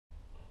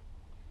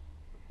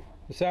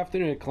This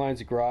afternoon at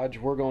Klein's Garage,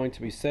 we're going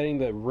to be setting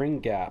the ring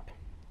gap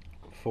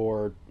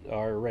for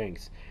our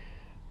rings.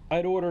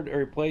 I'd ordered a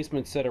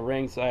replacement set of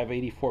rings. I have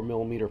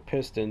 84mm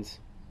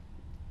pistons.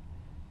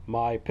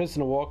 My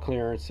piston to wall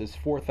clearance is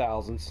 4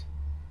 thousandths,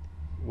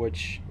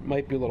 which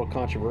might be a little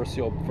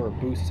controversial for a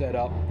boost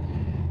setup.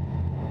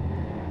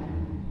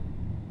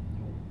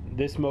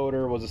 This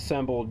motor was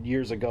assembled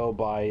years ago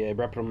by a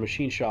reputable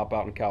machine shop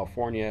out in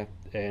California,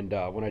 and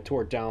when I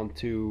tore it down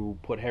to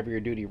put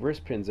heavier duty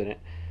wrist pins in it,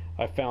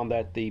 I found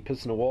that the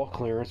piston to wall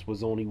clearance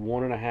was only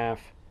 1.5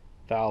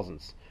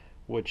 thousandths,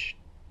 which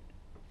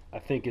I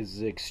think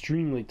is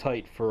extremely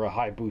tight for a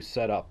high boost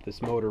setup.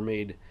 This motor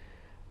made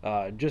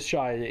just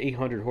shy of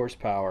 800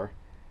 horsepower,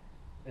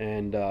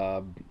 and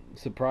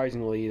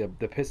surprisingly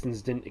the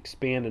pistons didn't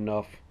expand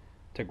enough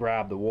to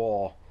grab the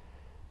wall.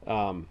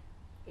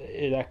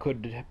 That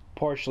could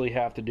partially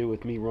have to do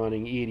with me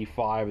running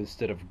E85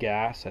 instead of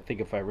gas. I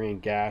think if I ran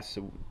gas,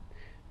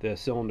 the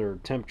cylinder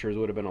temperatures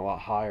would have been a lot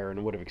higher and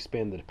it would have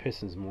expanded the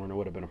pistons more, and it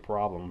would have been a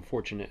problem. I'm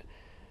fortunate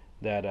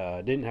that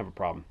didn't have a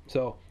problem.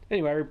 So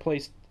anyway, I'm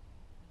replacing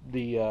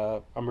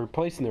the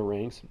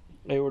rings.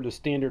 I ordered a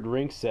standard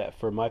ring set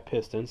for my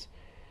pistons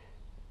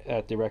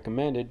that they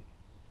recommended,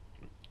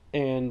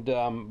 and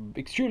I'm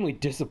extremely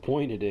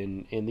disappointed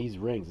in these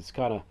rings. It's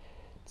kind of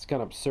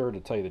absurd, to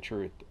tell you the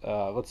truth.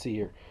 Let's see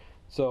here.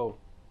 So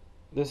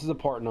this is a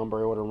part number.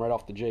 I ordered them right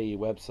off the JE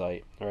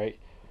website. All right,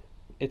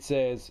 it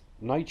says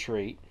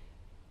nitrite,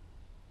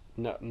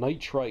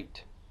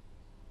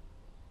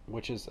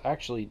 which is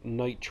actually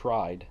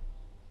nitride,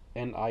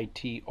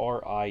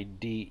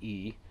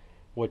 nitride,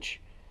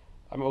 which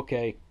I'm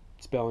okay,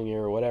 spelling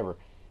error or whatever.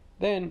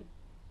 Then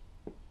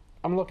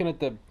I'm looking at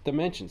the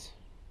dimensions.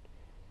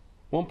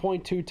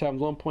 1.2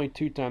 times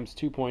 1.2 times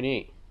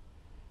 2.8.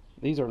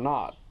 These are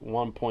not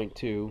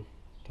 1.2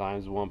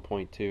 times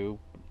 1.2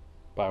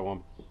 by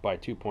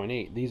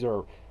 2.8. These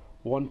are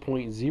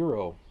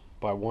 1.0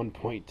 by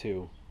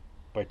 1.2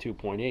 by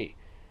 2.8.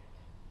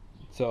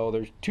 So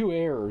there's two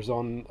errors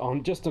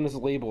on just on this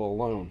label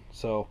alone.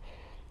 So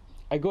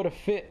I go to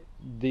fit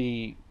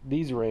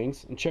these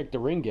rings and check the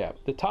ring gap.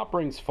 The top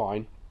ring's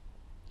fine.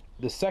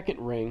 The second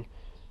ring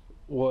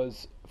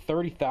was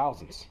 30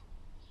 thousandths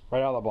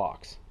right out of the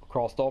box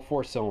across all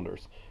 4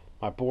 cylinders.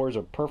 My bores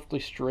are perfectly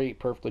straight,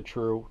 perfectly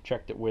true.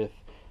 Checked it with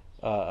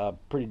a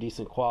pretty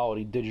decent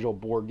quality digital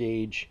bore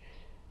gauge,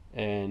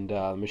 and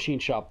the machine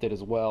shop did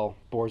as well.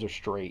 Bores are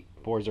straight.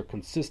 Bores are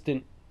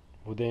consistent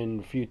within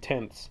a few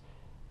tenths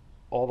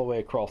all the way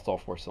across all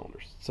 4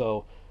 cylinders.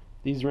 So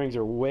these rings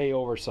are way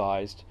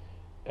oversized.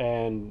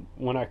 And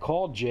when I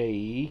called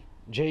JE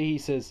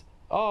says,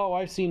 "Oh,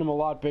 I've seen them a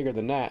lot bigger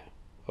than that."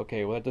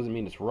 Okay, well, that doesn't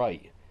mean it's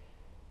right.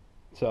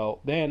 So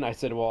then I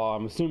said, "Well,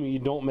 I'm assuming you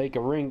don't make a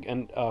ring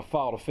and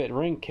file to fit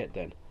ring kit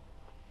then."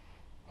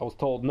 I was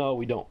told, "No,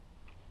 we don't."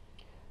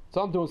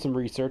 So I'm doing some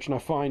research, and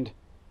I'm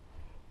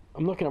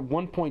looking at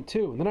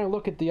 1.2, and then I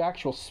look at the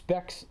actual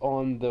specs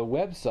on the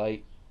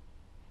website.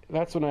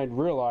 That's when I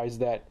realized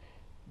that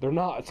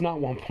it's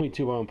not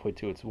 1.2 by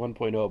 1.2, it's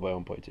 1.0 by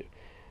 1.2.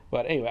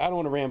 But anyway, I don't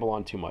want to ramble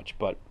on too much,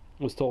 but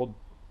I was told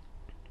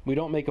we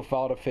don't make a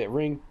file to fit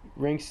ring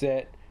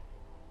set.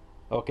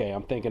 Okay,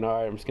 I'm thinking, all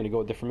right, I'm just going to go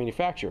with a different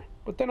manufacturer.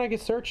 But then I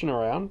get searching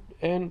around,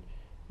 and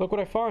look what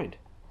I find.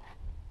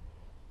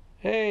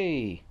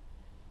 Hey,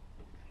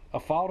 a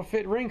file to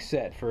fit ring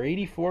set for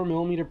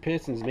 84mm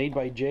pistons made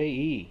by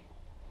JE.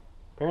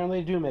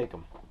 Apparently they do make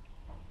them.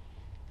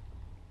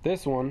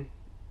 This one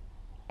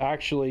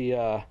actually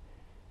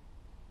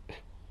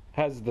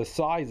has the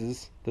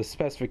sizes, the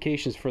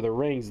specifications for the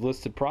rings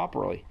listed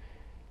properly.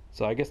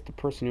 So I guess the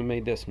person who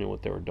made this knew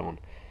what they were doing.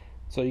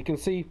 So you can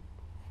see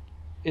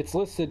it's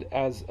listed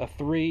as a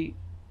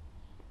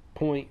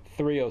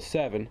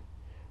 3.307,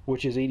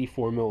 which is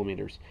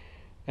 84mm,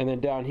 and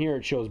then down here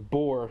it shows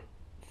bore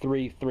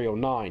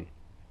 3.309.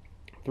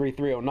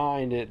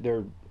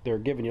 3.309, they're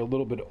giving you a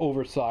little bit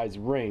oversized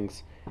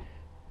rings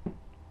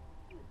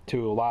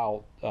to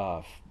allow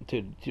to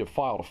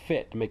file to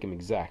fit, to make them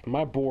exact.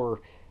 My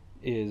bore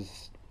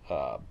is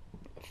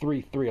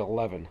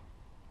 3.311.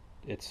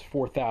 It's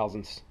 4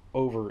 thousandths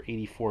over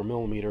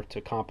 84mm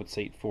to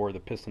compensate for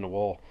the piston to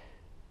wall,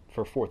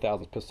 for 4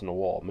 thousandths piston to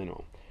wall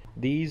minimum.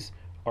 These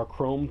are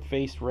chrome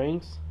faced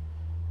rings.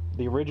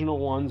 The original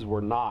ones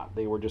were not.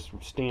 They were just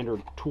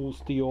standard tool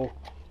steel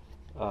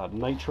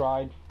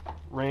nitride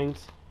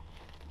rings.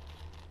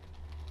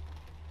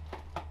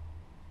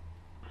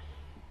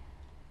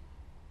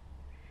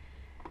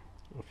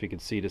 If you can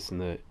see this in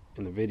the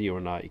video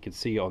or not, you can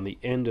see on the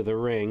end of the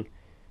ring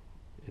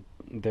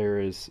there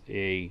is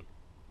an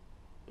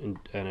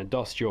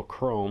industrial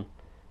chrome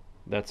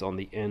that's on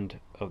the end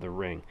of the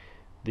ring.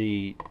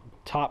 The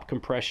top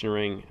compression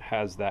ring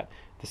has that.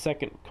 The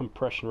second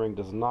compression ring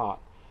does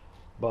not,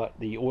 but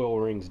the oil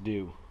rings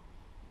do.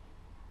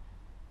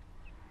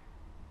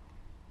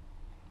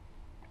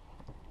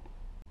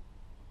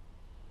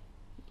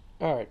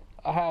 Alright,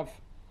 I have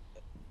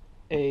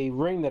a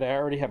ring that I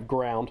already have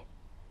ground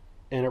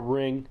and a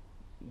ring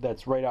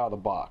that's right out of the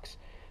box.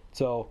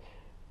 So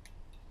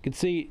you can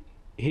see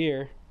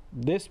here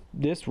this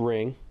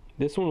ring,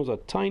 this one was a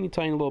tiny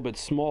little bit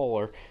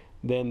smaller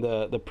than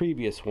the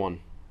previous one,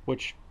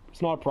 which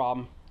is not a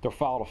problem. They're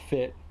filed to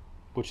fit,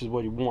 which is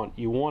what you want.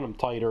 You want them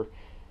tighter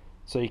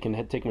so you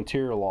can take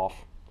material off.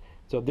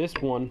 So this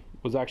one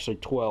was actually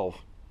 12.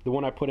 The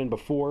one I put in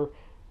before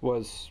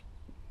was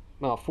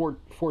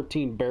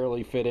 14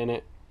 barely fit in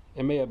it.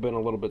 It may have been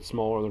a little bit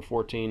smaller than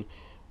 14,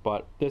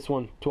 but this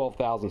one 12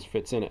 thousandths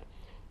fits in it.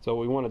 So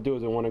what we want to do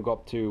is we want to go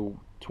up to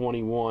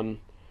 21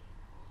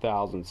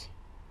 thousandths.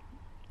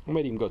 I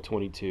might even go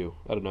 22.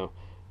 I don't know.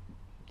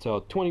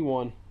 So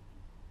 21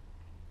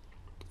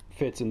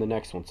 fits in the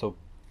next one. So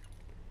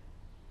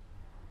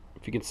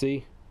if you can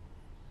see,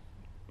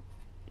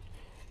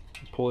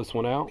 pull this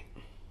one out.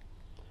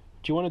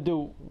 What you want to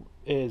do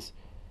is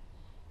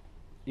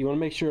you want to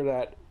make sure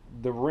that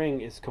the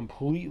ring is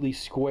completely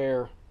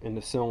square in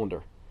the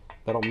cylinder.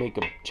 That'll make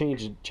a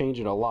change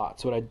it a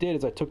lot. So what I did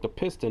is I took the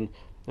piston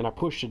and I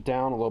pushed it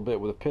down a little bit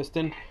with a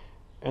piston,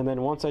 and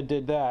then once I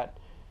did that,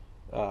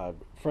 a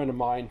friend of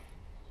mine,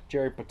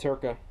 Jerry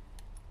Paterka,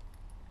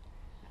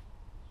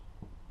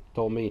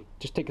 told me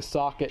just take a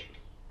socket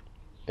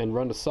and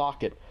run the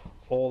socket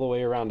all the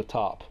way around the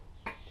top.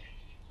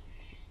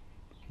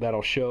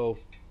 That'll show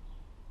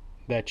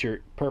that you're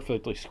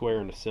perfectly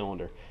square in the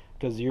cylinder,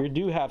 because you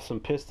do have some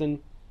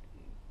piston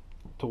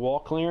to wall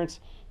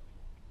clearance,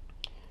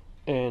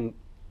 and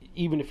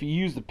even if you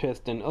use the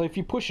piston, if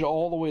you push it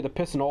all the way, the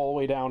piston all the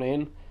way down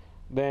in,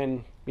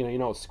 then you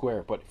know it's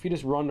square. But if you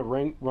just run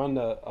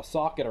a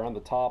socket around the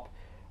top,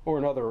 or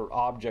another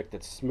object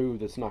that's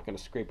smooth, that's not going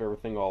to scrape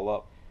everything all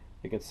up,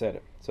 you can set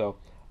it. So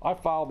I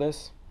filed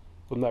this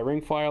with my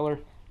ring filer,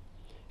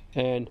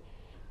 and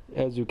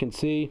as you can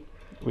see,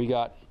 we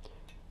got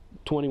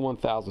 21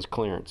 thousandths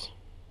clearance.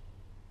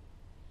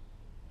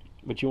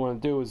 What you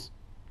want to do is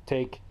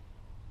take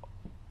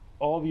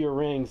all of your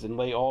rings and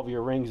lay all of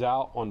your rings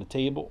out on the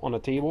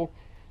table.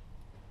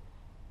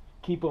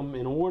 Keep them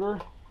in order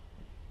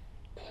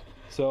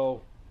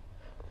so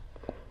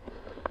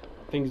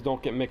things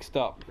don't get mixed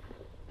up.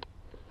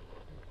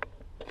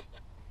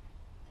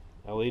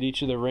 I laid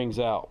each of the rings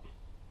out.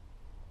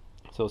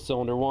 So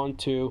cylinder 1,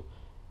 2,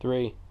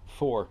 3,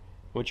 4.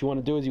 What you want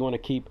to do is you want to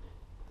keep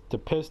the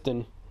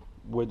piston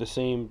with the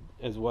same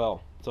as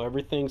well, so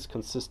everything's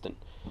consistent.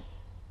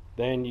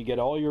 Then you get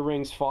all your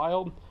rings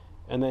filed,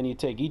 and then you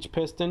take each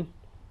piston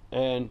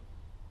and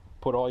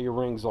put all your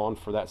rings on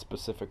for that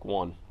specific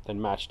one, then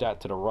match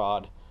that to the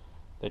rod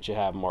that you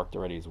have marked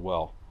already as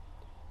well.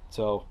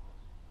 So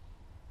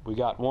we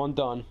got one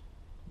done.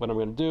 What I'm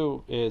going to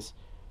do is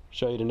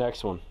show you the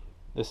next one.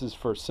 This is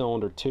for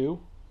cylinder 2.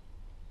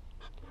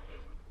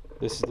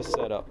 This is the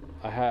setup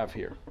I have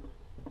here.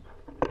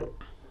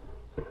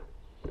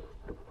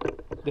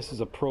 This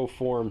is a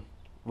Proform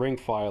ring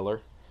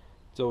filer.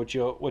 So what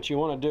you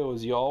want to do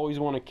is you always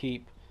want to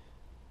keep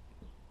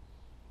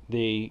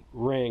the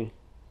ring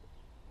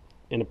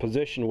in a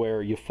position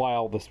where you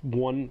file this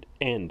one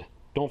end.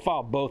 Don't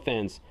file both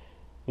ends.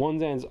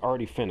 One end's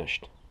already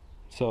finished,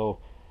 so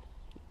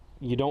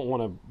you don't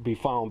want to be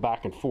filing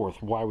back and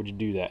forth. Why would you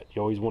do that?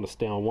 You always want to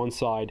stay on one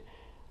side,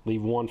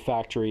 leave one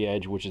factory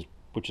edge, which is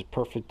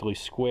perfectly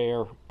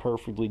square,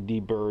 perfectly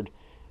deburred,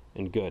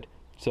 and good.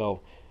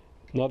 So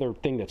another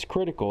thing that's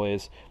critical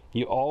is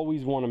you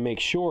always want to make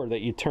sure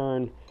that you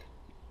turn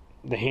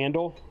the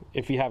handle.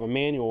 If you have a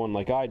manual one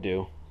like I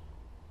do,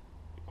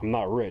 I'm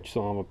not rich,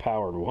 so I'm a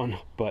powered one,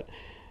 but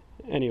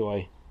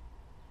anyway,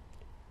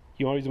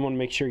 you always want to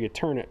make sure you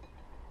turn it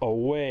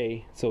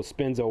away so it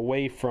spins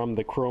away from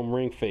the chrome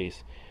ring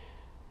face.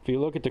 If you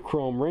look at the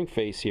chrome ring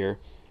face here,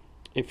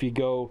 if you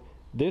go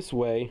this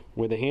way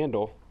with the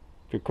handle,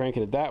 if you're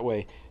cranking it that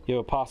way, you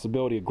have a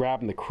possibility of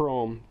grabbing the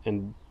chrome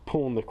and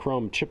pulling the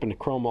chrome, chipping the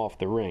chrome off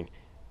the ring.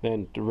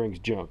 Then the ring's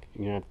junk.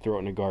 You're gonna have to throw it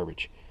in the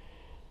garbage.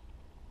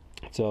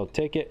 So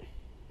take it,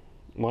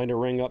 line the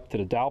ring up to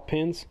the dowel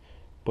pins,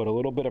 put a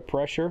little bit of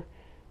pressure,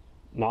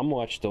 not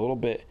much, just a little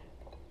bit,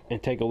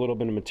 and take a little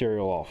bit of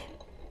material off.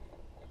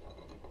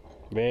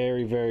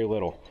 Very, very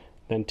little.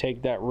 Then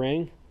take that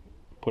ring,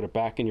 put it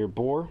back in your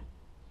bore,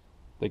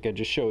 like I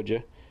just showed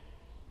you.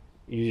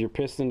 Use your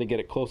piston to get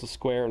it close to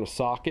square in a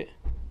socket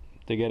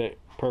to get it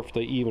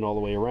perfectly even all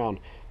the way around.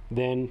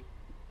 Then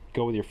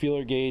go with your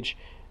feeler gauge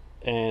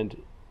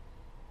and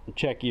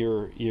check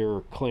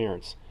your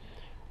clearance.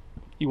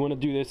 You want to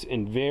do this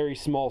in very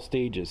small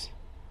stages.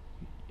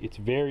 It's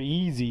very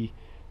easy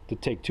to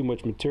take too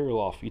much material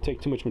off. You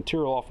take too much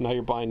material off, now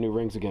you're buying new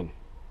rings again,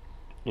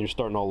 and you're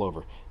starting all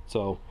over.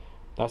 So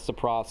that's the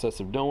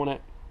process of doing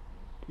it.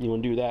 You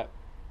want to do that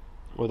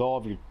with all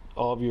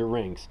of your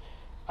rings.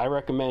 I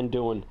recommend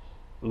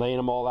laying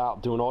them all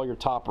out, doing all your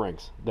top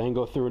rings, then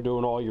go through and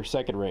doing all your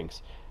second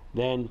rings,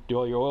 then do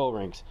all your oil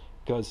rings,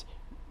 because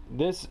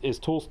this is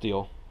tool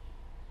steel.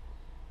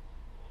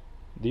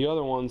 The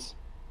other ones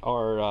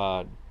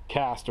are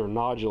cast or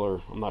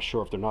nodular. I'm not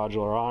sure if they're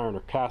nodular iron or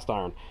cast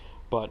iron,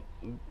 but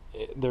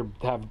they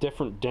have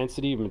different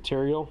density of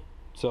material,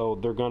 so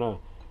they're gonna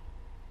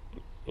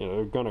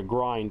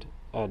grind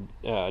at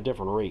a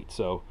different rate.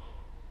 So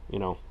You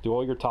know, do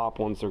all your top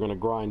ones. They're going to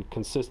grind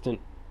consistent.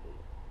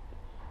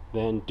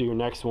 Then do your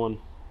next one.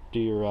 Do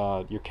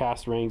your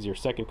cast rings, your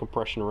second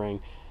compression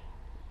ring.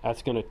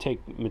 That's going to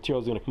take,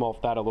 material's going to come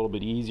off that a little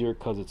bit easier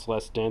because it's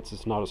less dense,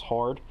 it's not as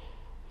hard.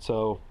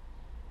 So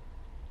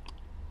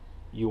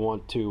you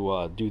want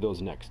to do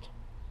those next.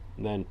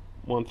 And then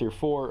 1 through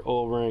 4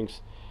 oil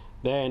rings.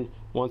 Then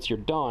once you're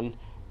done,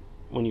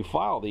 when you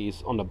file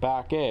these on the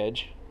back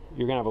edge,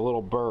 you're going to have a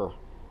little burr,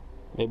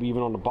 maybe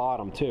even on the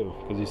bottom too,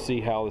 because you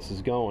see how this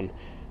is going.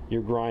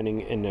 You're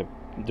grinding in a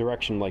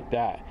direction like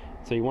that.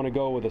 So you want to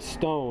go with a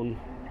stone,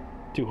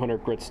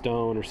 200 grit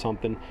stone or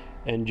something,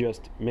 and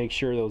just make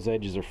sure those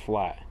edges are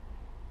flat.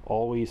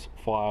 Always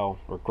file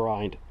or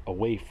grind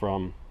away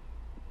from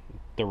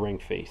the ring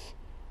face.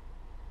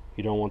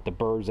 You don't want the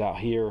burrs out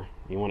here.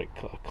 You want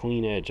a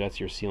clean edge.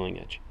 That's your sealing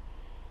edge.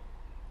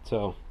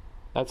 So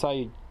that's how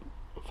you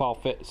file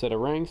fit a set of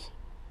rings.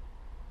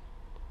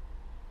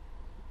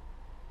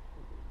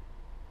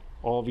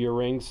 All of your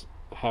rings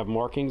have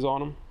markings on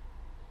them.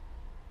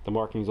 The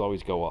markings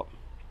always go up.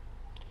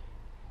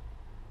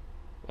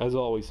 As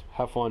always,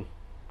 have fun,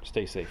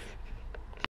 stay safe.